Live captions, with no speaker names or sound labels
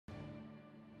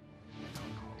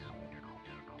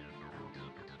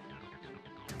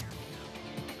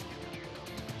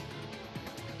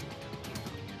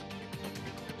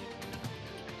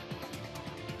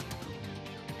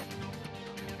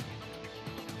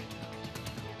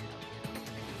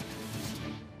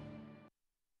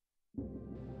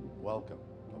Welcome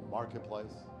to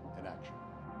Marketplace in Action.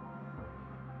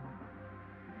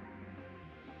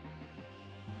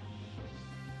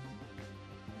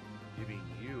 Giving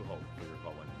you hope for your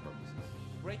calling and purposes.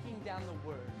 Breaking down the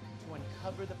Word to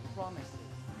uncover the promises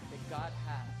that God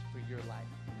has for your life.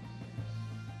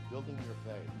 Building your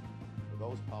faith, for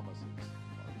those promises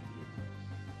are for you.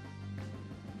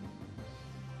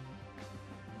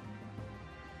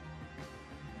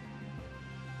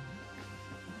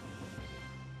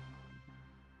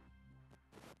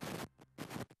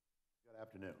 Good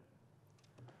afternoon.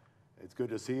 It's good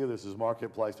to see you. This is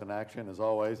Marketplace in Action. As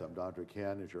always, I'm Dr.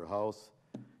 Ken, as your host,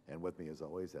 and with me, as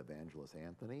always, Evangelist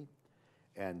Anthony.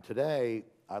 And today,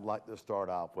 I'd like to start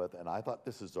off with, and I thought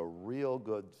this is a real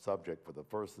good subject for the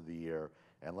first of the year,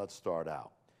 and let's start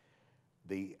out.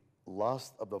 The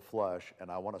lust of the flesh, and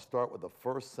I want to start with the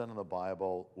first sin in the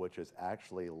Bible, which is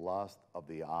actually lust of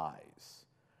the eyes.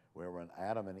 Where when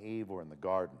Adam and Eve were in the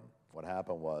garden, what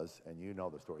happened was, and you know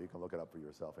the story, you can look it up for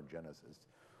yourself in Genesis,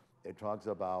 it talks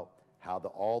about how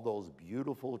all those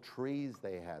beautiful trees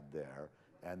they had there,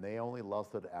 and they only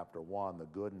lusted after one, the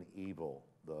good and evil,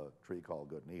 the tree called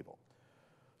good and evil.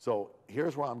 So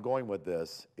here's where I'm going with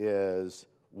this, is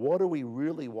what are we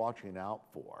really watching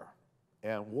out for?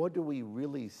 And what do we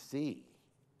really see?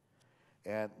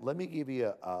 And let me give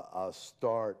you a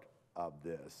start of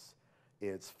this.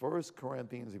 It's 1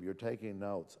 Corinthians, if you're taking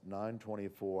notes,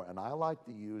 9:24, and I like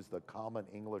to use the Common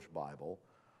English Bible,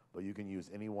 but you can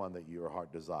use any one that your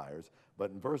heart desires.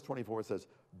 But in verse 24 it says,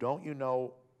 "Don't you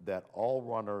know that all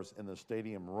runners in the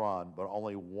stadium run, but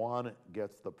only one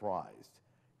gets the prize?"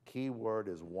 Key word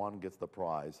is one gets the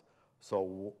prize.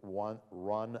 So one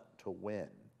run to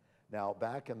win. Now,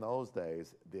 back in those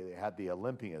days, they had the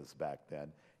Olympians back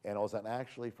then, and it was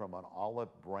actually from an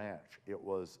olive branch. It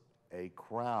was a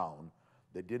crown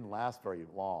that didn't last very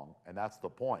long, and that's the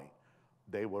point.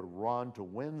 They would run to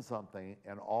win something,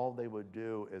 and all they would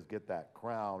do is get that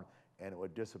crown, and it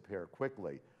would disappear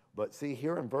quickly. But see,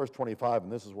 here in verse 25,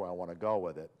 and this is where I want to go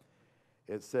with it,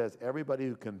 it says, everybody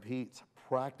who competes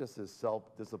practices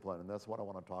self-discipline, and that's what I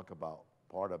want to talk about.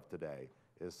 Part of today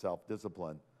is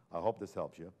self-discipline. I hope this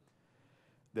helps you.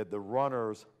 That the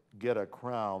runners get a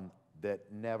crown that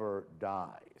never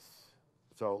dies.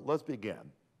 So let's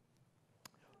begin.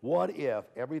 What if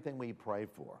everything we pray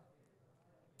for,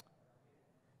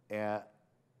 and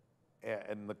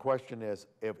the question is,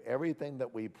 if everything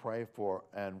that we pray for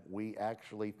and we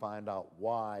actually find out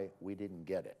why we didn't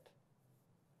get it?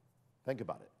 Think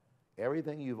about it.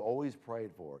 Everything you've always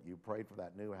prayed for, you prayed for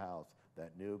that new house,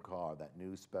 that new car, that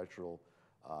new special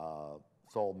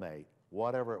soulmate,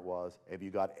 whatever it was, if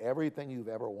you got everything you've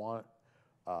ever wanted,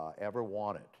 I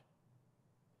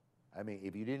mean,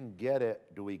 if you didn't get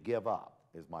it, do we give up,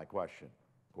 is my question.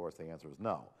 Of course, the answer is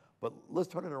no. But let's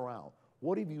turn it around.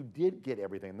 What if you did get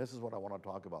everything? This is what I want to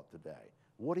talk about today.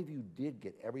 What if you did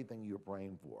get everything you're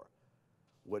praying for?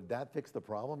 Would that fix the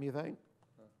problem, you think?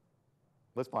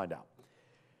 Let's find out.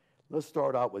 Let's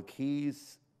start out with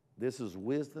keys. This is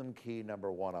wisdom key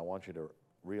number one. I want you to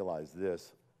realize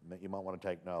this. You might want to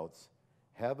take notes.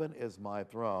 Heaven is my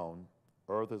throne,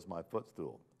 earth is my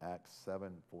footstool. Acts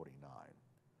 7:49.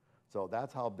 So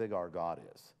that's how big our God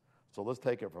is. So let's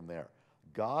take it from there.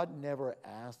 God never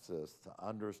asks us to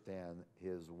understand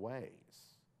his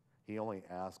ways. He only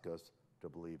asks us to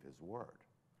believe his word.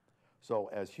 So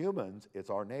as humans, it's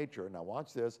our nature. Now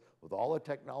watch this. With all the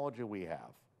technology we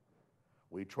have,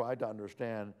 we try to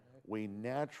understand. We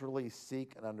naturally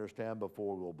seek and understand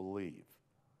before we'll believe.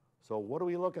 So what are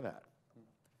we looking at?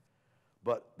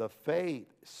 But the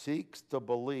faith seeks to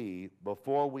believe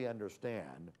before we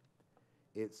understand.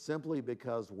 It's simply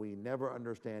because we never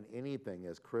understand anything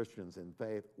as Christians in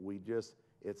faith.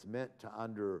 It's meant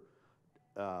to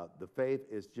the faith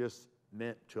is just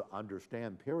meant to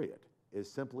understand, period. Is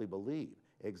simply believe.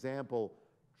 Example,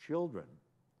 children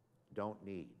don't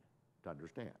need to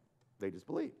understand. They just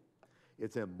believe.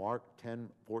 It's in Mark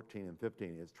 10:14 and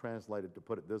 15. It's translated to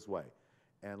put it this way.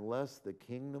 Unless the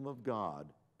kingdom of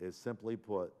God is simply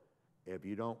put, if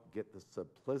you don't get the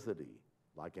simplicity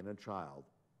like in a child,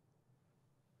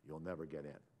 you'll never get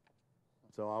in.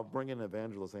 So I'll bring in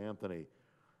Evangelist Anthony.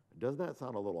 Doesn't that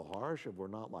sound a little harsh if we're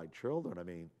not like children? I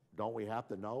mean, don't we have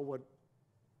to know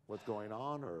what's going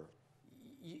on? Or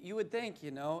You would think,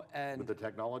 and with the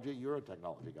technology, you're a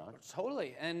technology guy.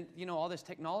 Totally, and all this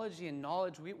technology and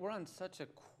knowledge, we're on such a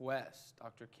quest,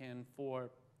 Dr. Ken, for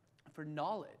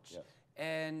knowledge. Yes.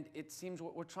 And it seems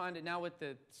what we're trying to, now with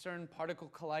the CERN particle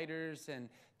colliders and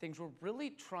things, we're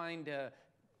really trying to,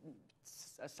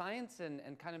 science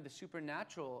and kind of the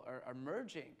supernatural are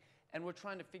merging. and we're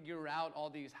trying to figure out all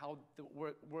these, how the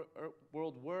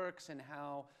world works, and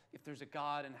how, if there's a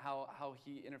God, and how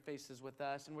he interfaces with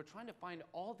us, and we're trying to find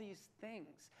all these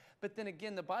things. But then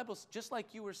again, the Bible's, just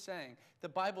like you were saying, the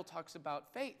Bible talks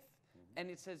about faith, and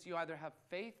it says you either have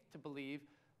faith to believe,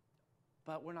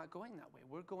 but we're not going that way.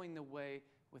 We're going the way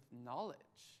with knowledge,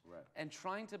 right, and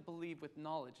trying to believe with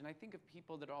knowledge. And I think of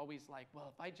people that are always like,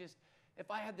 well, if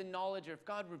I had the knowledge, or if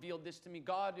God revealed this to me,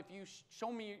 God, if you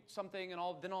show me something, and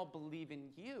then I'll believe in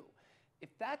you. If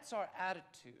that's our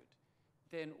attitude,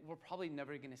 then we're probably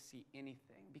never going to see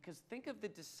anything. Because think of the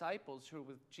disciples who were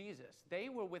with Jesus. They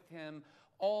were with him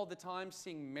all the time,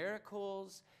 seeing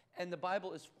miracles, and the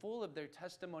Bible is full of their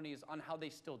testimonies on how they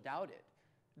still doubted.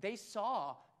 They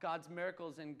saw God's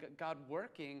miracles and God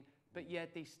working, but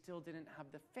yet they still didn't have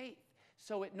the faith.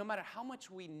 So no matter how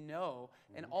much we know,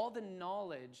 and all the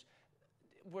knowledge,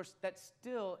 that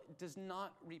still does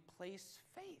not replace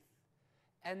faith.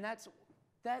 And that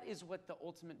is what the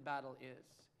ultimate battle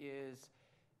is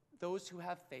those who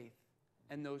have faith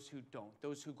and those who don't,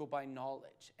 those who go by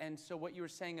knowledge. And so what you were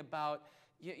saying about,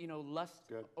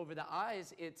 lust over the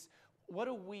eyes, it's, what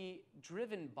are we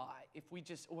driven by?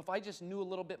 If I just knew a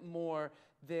little bit more,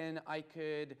 then I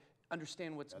could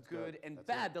understand what's good and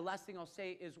bad. The last thing I'll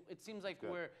say is, it seems like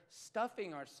we're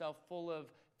stuffing ourselves full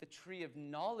of the tree of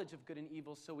knowledge of good and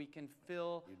evil, so we can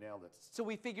fill. You nailed it. So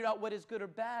we figure out what is good or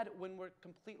bad, when we're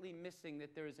completely missing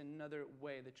that there is another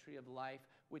way, the tree of life,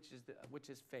 which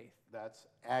is faith. That's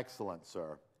excellent,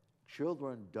 sir.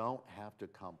 Children don't have to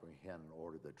comprehend in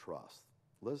order to trust.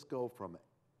 Let's go from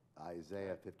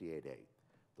Isaiah 58:8.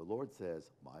 The Lord says,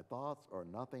 "My thoughts are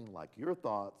nothing like your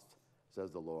thoughts,"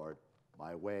 says the Lord.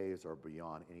 "My ways are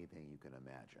beyond anything you can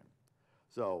imagine."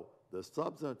 So the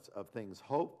substance of things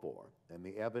hoped for and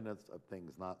the evidence of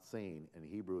things not seen, in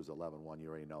Hebrews 11:1, you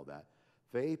already know that.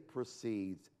 Faith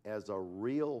proceeds as a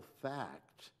real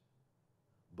fact,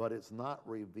 but it's not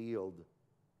revealed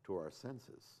to our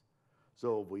senses.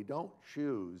 So if we don't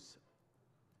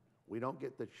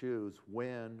get to choose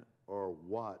when or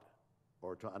what,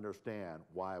 or to understand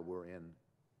why we're in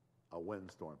a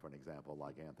windstorm, for an example,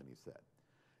 like Anthony said.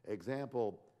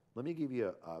 Example, let me give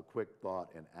you a quick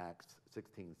thought in Acts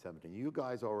 16:17. You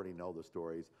guys already know the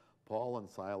stories. Paul and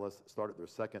Silas started their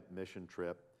second mission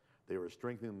trip. They were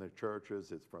strengthening the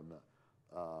churches. It's from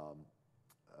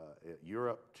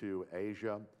Europe to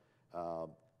Asia.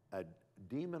 A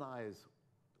demonized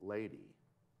lady,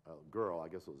 a girl, I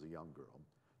guess it was a young girl,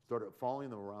 started following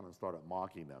them around and started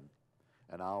mocking them.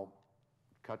 And I'll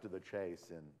cut to the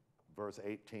chase. In verse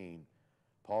 18,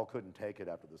 Paul couldn't take it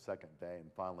after the second day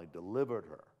and finally delivered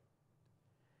her.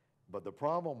 But the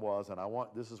problem was, and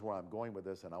this is where I'm going with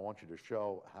this, and I want you to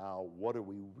show what are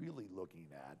we really looking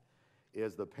at,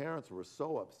 is the parents were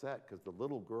so upset because the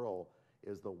little girl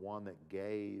is the one that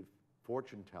gave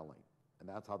fortune telling, and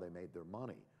that's how they made their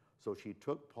money. So she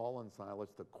took Paul and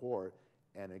Silas to court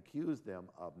and accused them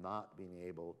of not being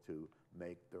able to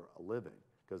make a living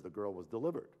because the girl was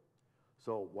delivered.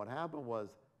 So what happened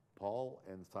was Paul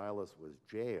and Silas was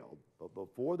jailed, but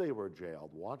before they were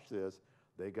jailed, watch this,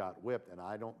 they got whipped, and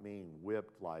I don't mean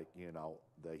whipped like,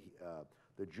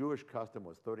 the Jewish custom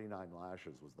was 39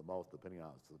 lashes was the most, depending on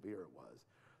how severe it was.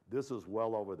 This was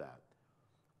well over that.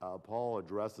 Paul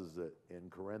addresses it in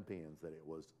Corinthians that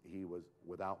he was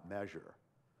without measure.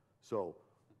 So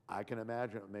I can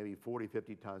imagine maybe 40,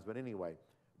 50 times, but anyway,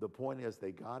 the point is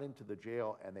they got into the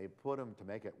jail and they put them, to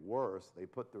make it worse, they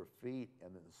put their feet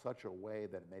in such a way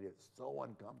that it made it so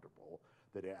uncomfortable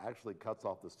that it actually cuts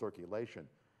off the circulation.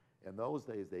 In those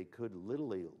days, they could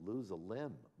literally lose a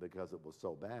limb because it was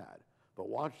so bad. But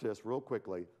watch this real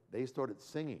quickly. They started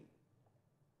singing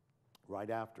right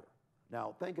after.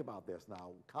 Now, think about this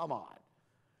now. Come on.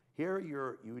 Here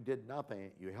you did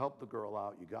nothing. You helped the girl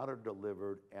out. You got her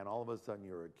delivered. And all of a sudden,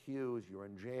 you're accused. You're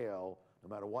in jail. No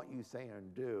matter what you say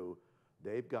and do,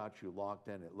 they've got you locked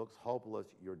in. It looks hopeless.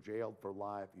 You're jailed for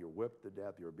life. You're whipped to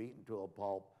death. You're beaten to a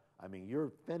pulp. I mean, you're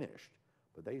finished.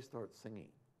 But they start singing.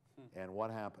 And what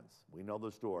happens? We know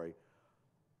the story.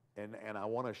 And I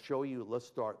want to show you, let's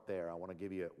start there. I want to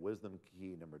give you wisdom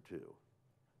key number 2.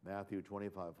 Matthew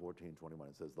 25:14-21.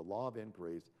 It says, the law of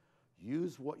increase,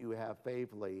 use what you have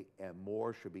faithfully, and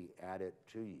more should be added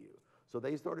to you. So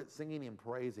they started singing and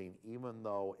praising, even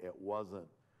though it wasn't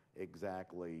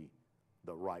exactly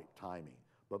the right timing.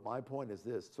 But my point is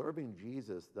this, serving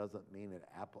Jesus doesn't mean it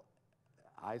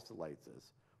isolates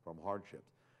us from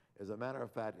hardships. As a matter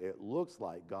of fact, it looks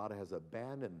like God has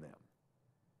abandoned them.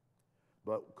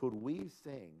 But could we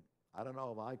sing, I don't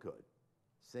know if I could,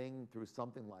 sing through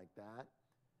something like that?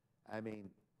 I mean,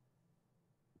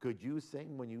 could you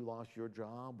sing when you lost your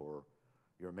job, or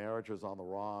your marriage is on the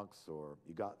rocks, or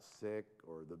you got sick,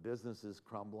 or the business is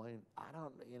crumbling. I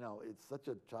don't, it's such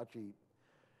a touchy.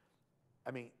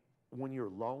 I mean, when you're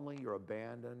lonely, you're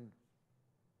abandoned,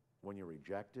 when you're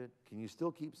rejected, can you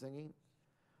still keep singing?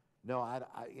 No,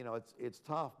 it's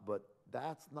tough, but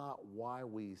that's not why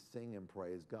we sing and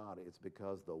praise God. It's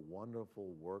because the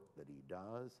wonderful work that he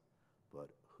does, but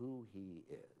who he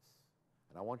is.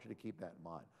 And I want you to keep that in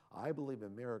mind. I believe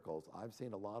in miracles. I've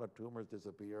seen a lot of tumors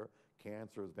disappear,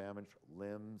 cancers vanish,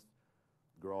 limbs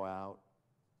grow out.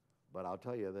 But I'll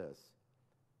tell you this,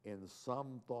 in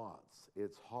some thoughts,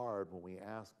 it's hard when we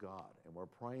ask God, and we're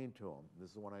praying to him,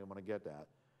 this is what I'm going to get at,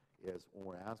 is when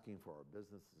we're asking for our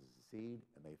businesses to succeed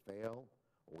and they fail,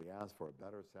 or we ask for a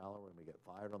better salary and we get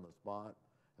fired on the spot.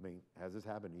 I mean, has this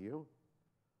happened to you?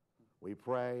 We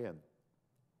pray and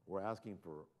we're asking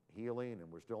for healing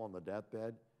and we're still on the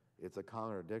deathbed. It's a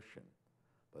contradiction.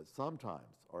 But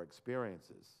sometimes our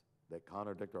experiences that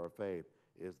contradict our faith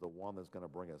is the one that's going to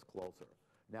bring us closer.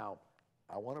 Now,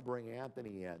 I want to bring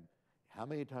Anthony in. How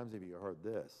many times have you heard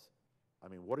this? I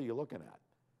mean, what are you looking at?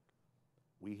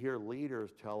 We hear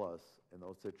leaders tell us in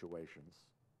those situations,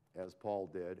 as Paul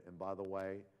did, and by the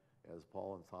way, as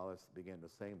Paul and Silas began to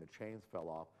sing, the chains fell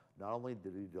off. Not only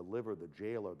did he deliver the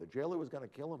jailer was going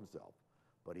to kill himself,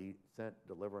 but he sent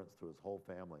deliverance to his whole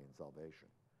family and salvation.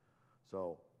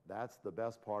 So that's the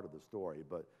best part of the story.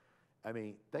 But I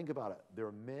mean, think about it. There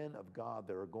are men of God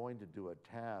that are going to do a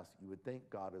task. You would think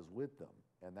God is with them.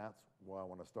 And that's where I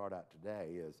want to start out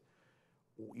today is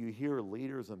you hear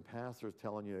leaders and pastors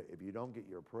telling you, if you don't get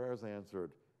your prayers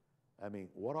answered, I mean,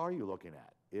 what are you looking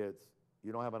at? It's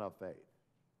you don't have enough faith.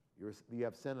 You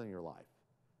have sin in your life.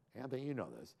 Anthony, you know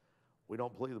this. We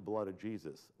don't plead the blood of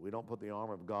Jesus. We don't put the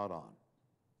armor of God on.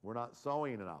 We're not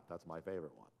sowing enough. That's my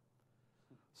favorite one.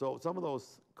 So some of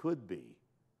those could be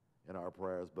in our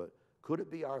prayers, but could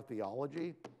it be our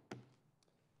theology?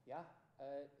 Yeah,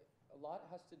 a lot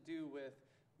has to do with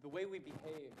the way we behave.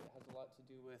 It has a lot to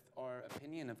do with our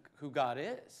opinion of who God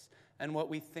is and what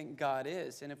we think God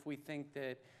is. And if we think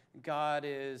that God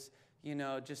is,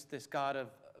 just this God of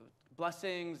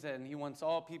blessings and he wants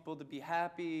all people to be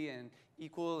happy and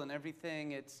equal and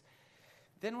everything,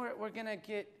 then we're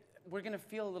going to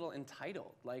feel a little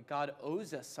entitled, like God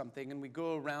owes us something, and we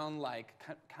go around like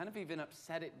kind of even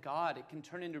upset at God. It can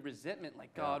turn into resentment,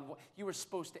 like, God, you were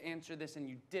supposed to answer this and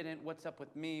you didn't. What's up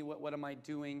with me? What am I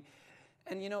doing?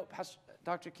 And Pastor,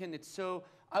 Dr. Ken,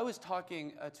 I was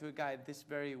talking to a guy this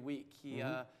very week. He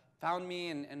found me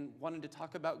and wanted to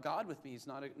talk about God with me. He's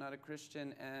not a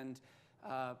Christian, and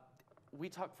we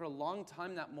talked for a long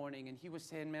time that morning, and he was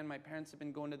saying, man, my parents have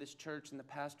been going to this church, and the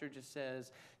pastor just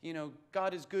says,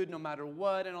 God is good no matter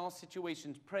what, in all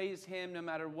situations, praise him no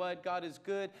matter what, God is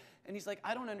good. And he's like,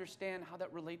 I don't understand how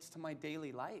that relates to my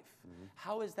daily life.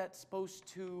 How is that supposed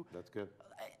to... That's good.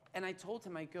 And I told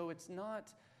him, I go, it's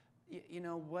not,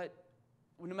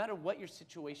 no matter what your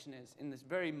situation is in this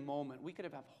very moment, we could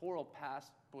have horrible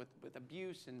past with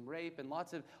abuse and rape and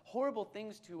lots of horrible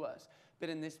things to us. But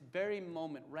in this very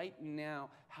moment, right now,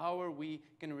 how are we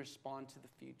going to respond to the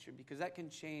future? Because that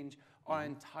can change our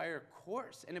entire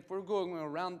course. And if we're going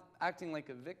around acting like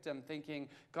a victim, thinking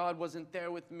God wasn't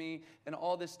there with me and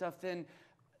all this stuff, then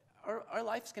our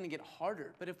life's going to get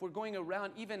harder. But if we're going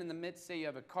around, even in the midst, say you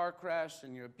have a car crash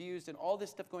and you're abused and all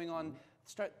this stuff going on,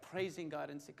 start praising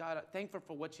God and say, God, I'm thankful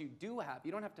for what you do have.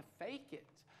 You don't have to fake it.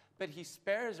 But he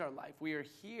spares our life. We are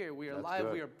here. We are alive.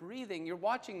 We are breathing. You're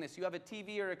watching this. You have a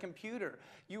TV or a computer.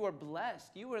 You are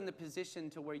blessed. You are in the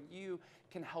position to where you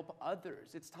can help others.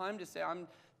 It's time to say,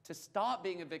 to stop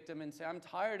being a victim and say, I'm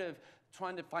tired of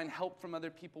trying to find help from other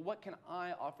people. What can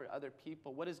I offer other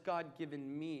people? What has God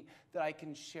given me that I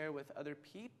can share with other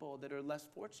people that are less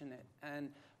fortunate?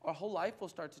 And our whole life will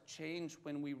start to change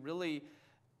when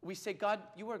we say, God,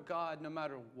 you are God no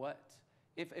matter what.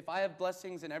 If I have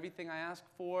blessings and everything I ask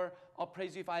for, I'll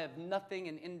praise you. If I have nothing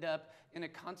and end up in a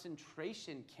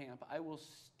concentration camp, I will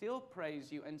still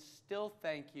praise you and still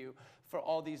thank you for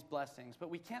all these blessings. But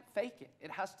we can't fake it.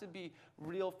 It has to be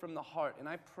real from the heart. And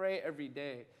I pray every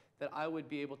day that I would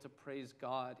be able to praise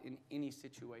God in any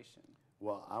situation.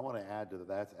 Well, I want to add to that.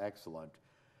 That's excellent.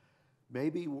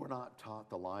 Maybe we're not taught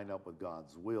to line up with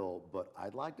God's will, but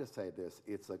I'd like to say this.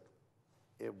 It's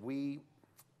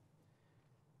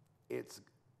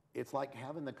like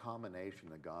having the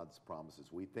combination of God's promises.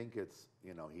 We think it's,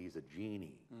 he's a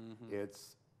genie.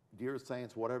 It's, dear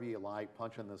saints, whatever you like,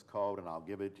 punch in this code and I'll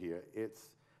give it to you.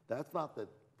 That's not the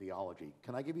theology.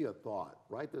 Can I give you a thought?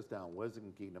 Write this down,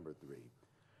 wisdom key number 3.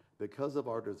 Because of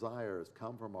our desires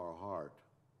come from our heart.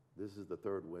 This is the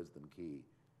third wisdom key.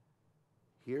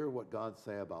 Hear what God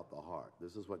say about the heart.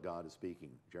 This is what God is speaking.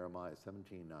 Jeremiah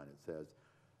 17:9, it says,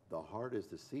 the heart is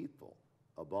deceitful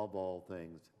above all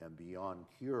things and beyond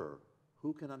cure.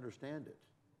 Who can understand it?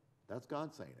 That's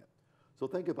God saying it. So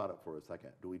think about it for a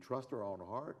second. Do we trust our own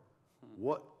heart?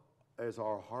 What is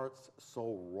our hearts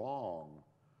so wrong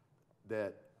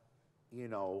that, you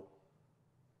know,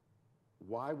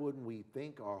 why wouldn't we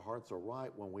think our hearts are right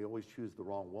when we always choose the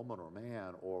wrong woman or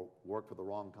man or work for the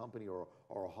wrong company or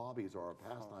our hobbies or our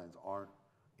pastimes aren't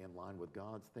in line with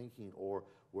God's thinking, or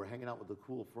we're hanging out with the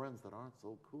cool friends that aren't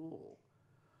so cool?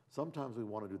 Sometimes we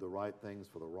want to do the right things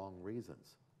for the wrong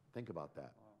reasons. Think about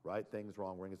that. Right things,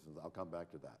 wrong reasons. I'll come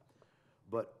back to that.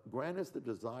 But grant us the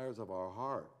desires of our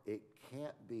heart. It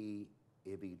can't be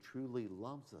if he truly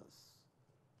loves us.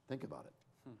 Think about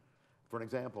it. For an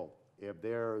example, if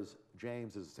there's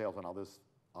James is a salesman, I'll just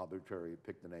arbitrarily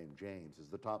pick the name James, is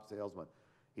the top salesman.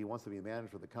 He wants to be a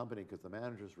manager of the company because the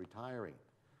manager's retiring.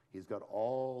 He's got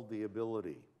all the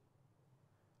ability.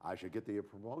 I should get the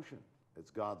promotion.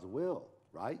 It's God's will,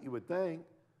 right? You would think.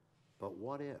 But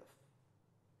what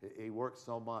if? He works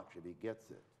so much, if he gets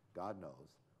it, God knows,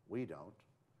 we don't.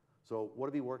 So what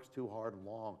if he works too hard and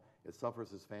long? It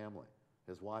suffers his family.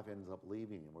 His wife ends up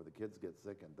leaving him, or the kids get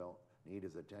sick and don't need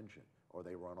his attention, or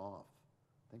they run off.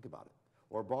 Think about it.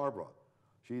 Or Barbara,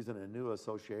 she's in a new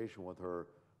association with her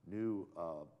new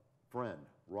friend,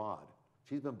 Rod.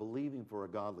 She's been believing for a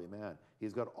godly man.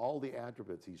 He's got all the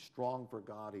attributes. He's strong for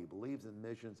God. He believes in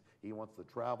missions. He wants to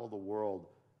travel the world.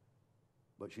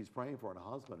 But she's praying for a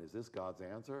husband. Is this God's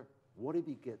answer? What if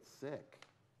he gets sick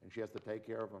and she has to take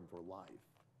care of him for life?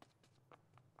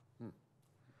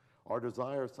 Our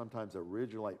desires sometimes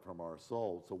originate from our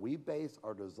soul. So we base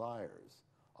our desires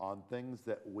on things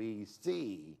that we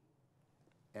see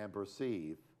and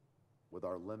perceive with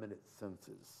our limited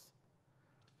senses.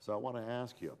 So I want to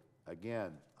ask you,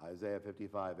 again, Isaiah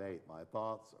 55:8, my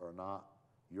thoughts are not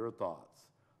your thoughts.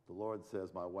 The Lord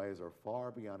says, my ways are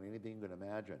far beyond anything you can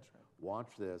imagine.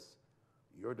 Watch this.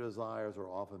 Your desires are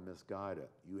often misguided.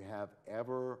 You have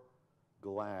ever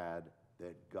glad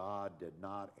that God did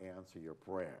not answer your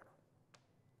prayer.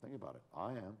 Think about it.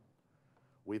 I am.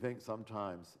 We think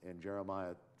sometimes in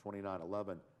Jeremiah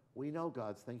 29:11, we know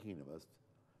God's thinking of us.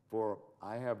 For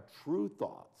I have true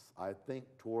thoughts I think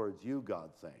towards you,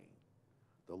 God's saying.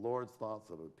 The Lord's thoughts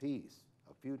of a peace,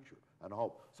 a future, and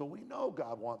hope. So we know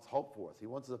God wants hope for us. He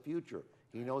wants a future.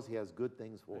 He knows he has good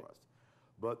things for us.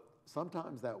 But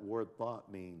sometimes that word thought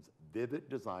means vivid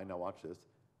design. Now watch this.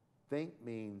 Think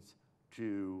means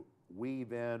to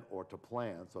weave in or to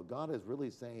plan. So God is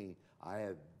really saying, I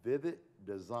have vivid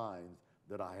designs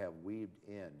that I have weaved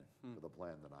in for the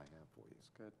plan that I have for you. That's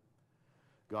good.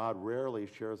 God rarely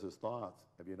shares his thoughts.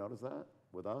 Have you noticed that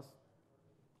with us?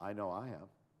 I know I have.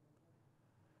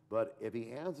 But if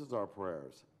he answers our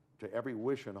prayers to every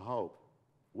wish and hope,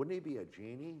 wouldn't he be a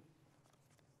genie?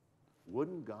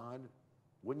 Wouldn't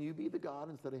you be the God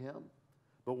instead of him?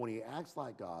 But when he acts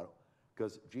like God,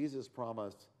 because Jesus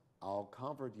promised, I'll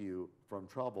comfort you from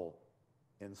trouble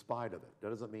in spite of it. That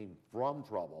doesn't mean from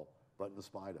trouble, but in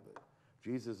spite of it.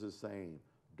 Jesus is saying,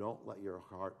 don't let your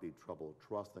heart be troubled.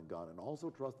 Trust in God. And also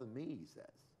trust in me, he says.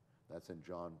 That's in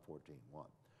John 14:1.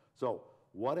 So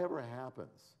whatever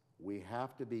happens, we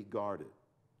have to be guarded,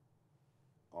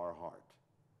 our heart.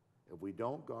 If we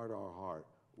don't guard our heart,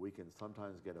 we can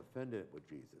sometimes get offended with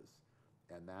Jesus.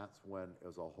 And that's when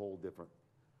there's a whole different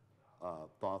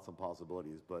thoughts and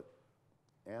possibilities. But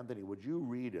Anthony, would you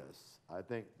read us? I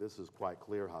think this is quite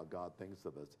clear how God thinks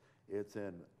of us. It's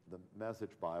in the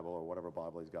Message Bible or whatever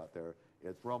Bible he's got there.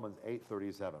 It's Romans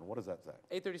 8:37. What does that say?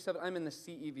 8:37, I'm in the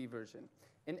CEV version.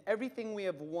 In everything we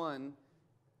have won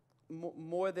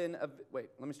more than a, wait,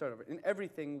 let me start over. In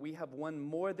everything we have won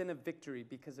more than a victory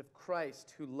because of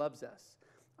Christ who loves us.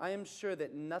 I am sure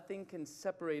that nothing can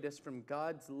separate us from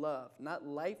God's love, not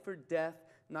life or death,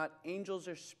 not angels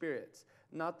or spirits,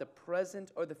 not the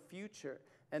present or the future,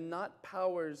 and not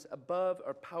powers above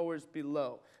or powers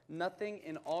below. Nothing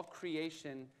in all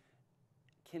creation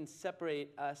can separate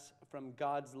us from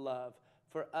God's love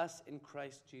for us in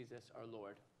Christ Jesus our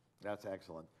Lord. That's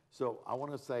excellent. So I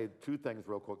want to say two things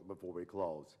real quick before we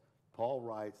close. Paul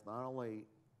writes, not only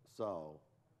so,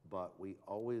 but we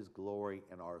always glory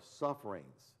in our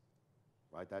sufferings.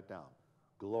 Write that down.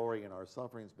 Glory in our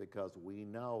sufferings because we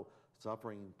know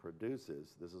suffering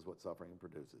produces, this is what suffering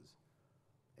produces.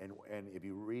 And if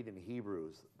you read in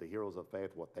Hebrews, the heroes of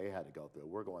faith, what they had to go through,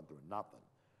 we're going through nothing.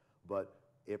 But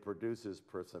it produces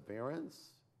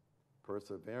perseverance.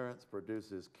 Perseverance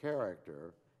produces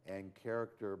character, and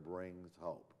character brings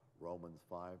hope. Romans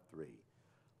 5:3.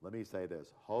 Let me say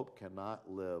this. Hope cannot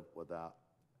live without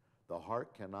The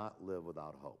heart cannot live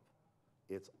without hope.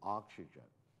 It's oxygen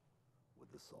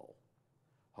with the soul.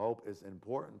 Hope is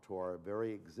important to our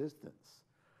very existence.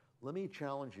 Let me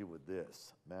challenge you with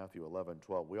this, Matthew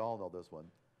 11:12. We all know this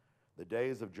one. The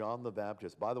days of John the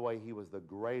Baptist. By the way, he was the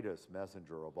greatest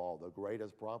messenger of all, the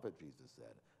greatest prophet, Jesus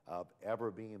said, of ever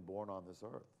being born on this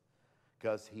earth.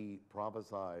 Because he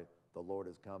prophesied the Lord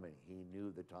is coming. He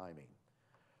knew the timing.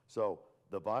 So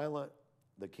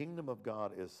the kingdom of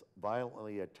God is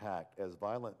violently attacked as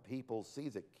violent people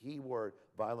seize it. Keyword,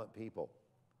 violent people.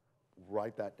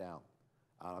 Write that down.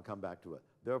 I'll come back to it.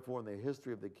 Therefore, in the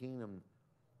history of the kingdom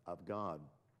of God,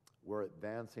 we're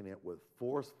advancing it with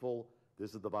forceful,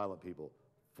 this is the violent people,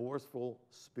 forceful,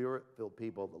 spirit-filled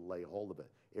people that lay hold of it.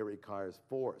 It requires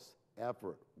force,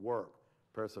 effort, work,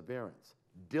 perseverance,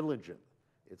 diligent.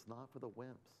 It's not for the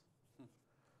wimps.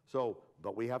 So,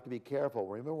 but we have to be careful.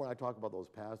 Remember when I talk about those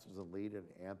pastors and lead, and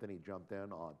Anthony jumped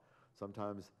in on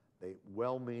sometimes they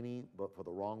well-meaning, but for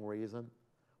the wrong reason?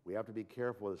 We have to be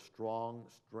careful with strong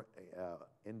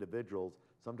individuals.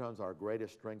 Sometimes our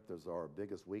greatest strength is our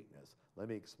biggest weakness. Let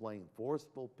me explain.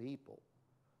 Forceful people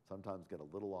sometimes get a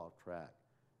little off track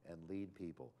and lead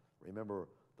people. Remember,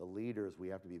 the leaders, we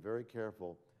have to be very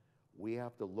careful. We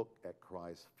have to look at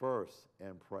Christ first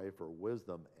and pray for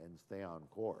wisdom and stay on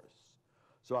course.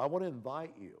 So I want to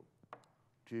invite you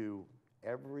to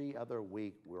every other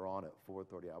week we're on at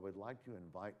 4:30. I would like to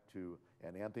invite to,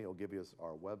 and Anthony will give us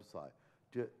our website,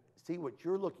 to see what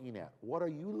you're looking at. What are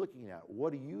you looking at?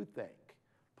 What do you think?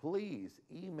 Please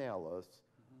email us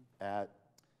at...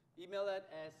 Email that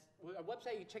as, our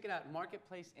website, you can check it out,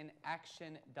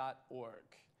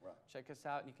 marketplaceinaction.org. Right. Check us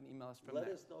out, and you can email us from Let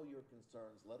there. us know your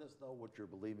concerns. Let us know what you're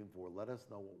believing for. Let us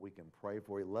know what we can pray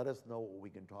for you. Let us know what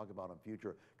we can talk about in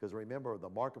future. Because remember, the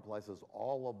marketplace is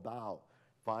all about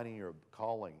finding your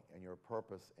calling and your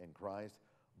purpose in Christ.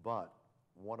 But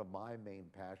one of my main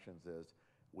passions is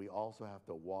we also have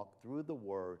to walk through the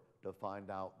Word to find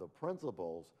out the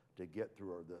principles to get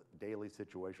through the daily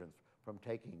situations, from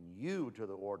taking you to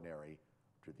the ordinary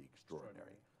to the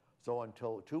extraordinary. So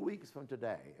until 2 weeks from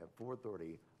today at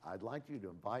 4:30, I'd like you to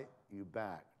invite you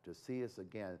back to see us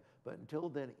again. But until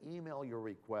then, email your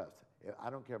requests. I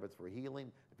don't care if it's for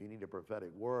healing, if you need a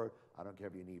prophetic word, I don't care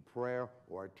if you need prayer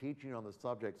or a teaching on the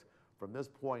subjects. From this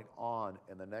point on,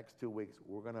 in the next 2 weeks,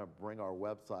 we're going to bring our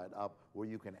website up where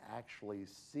you can actually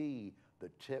see the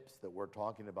tips that we're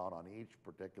talking about on each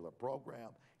particular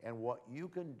program and what you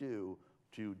can do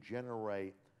to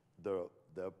generate the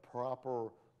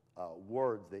proper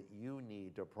words that you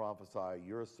need to prophesy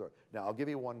your service. Now, I'll give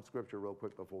you one scripture real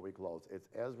quick before we close. It's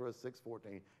Ezra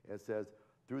 6:14. It says,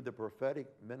 through the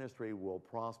prophetic ministry will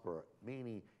prosper,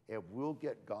 meaning if we'll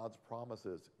get God's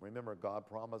promises. Remember, God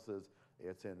promises,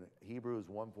 it's in Hebrews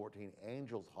 1:14,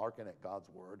 angels hearken at God's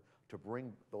word to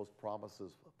bring those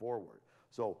promises forward.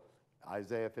 So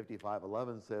Isaiah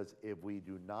 55:11 says, if we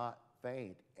do not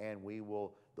faint, and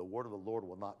the word of the Lord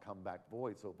will not come back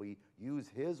void. So if we use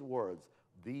his words,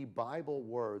 the Bible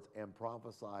words, and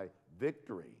prophesy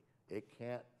victory, it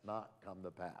can't not come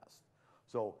to pass.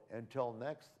 So until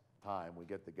next time we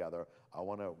get together, I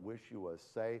want to wish you a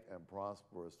safe and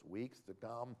prosperous weeks to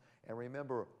come. And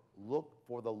remember, look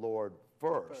for the Lord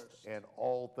first in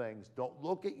all things. Don't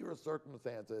look at your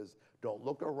circumstances. Don't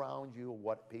look around you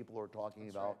what people are talking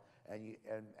about. Right.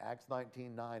 And Acts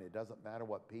 19:9, it doesn't matter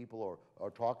what people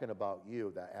are talking about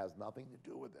you. That has nothing to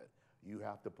do with it. You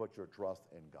have to put your trust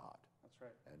in God. That's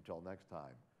right. Until next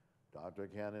time, Dr.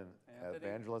 Ken and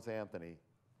Evangelist Anthony,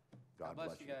 God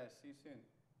bless you guys. See you soon.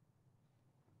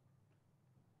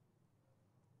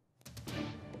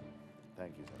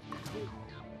 Thank you, sir.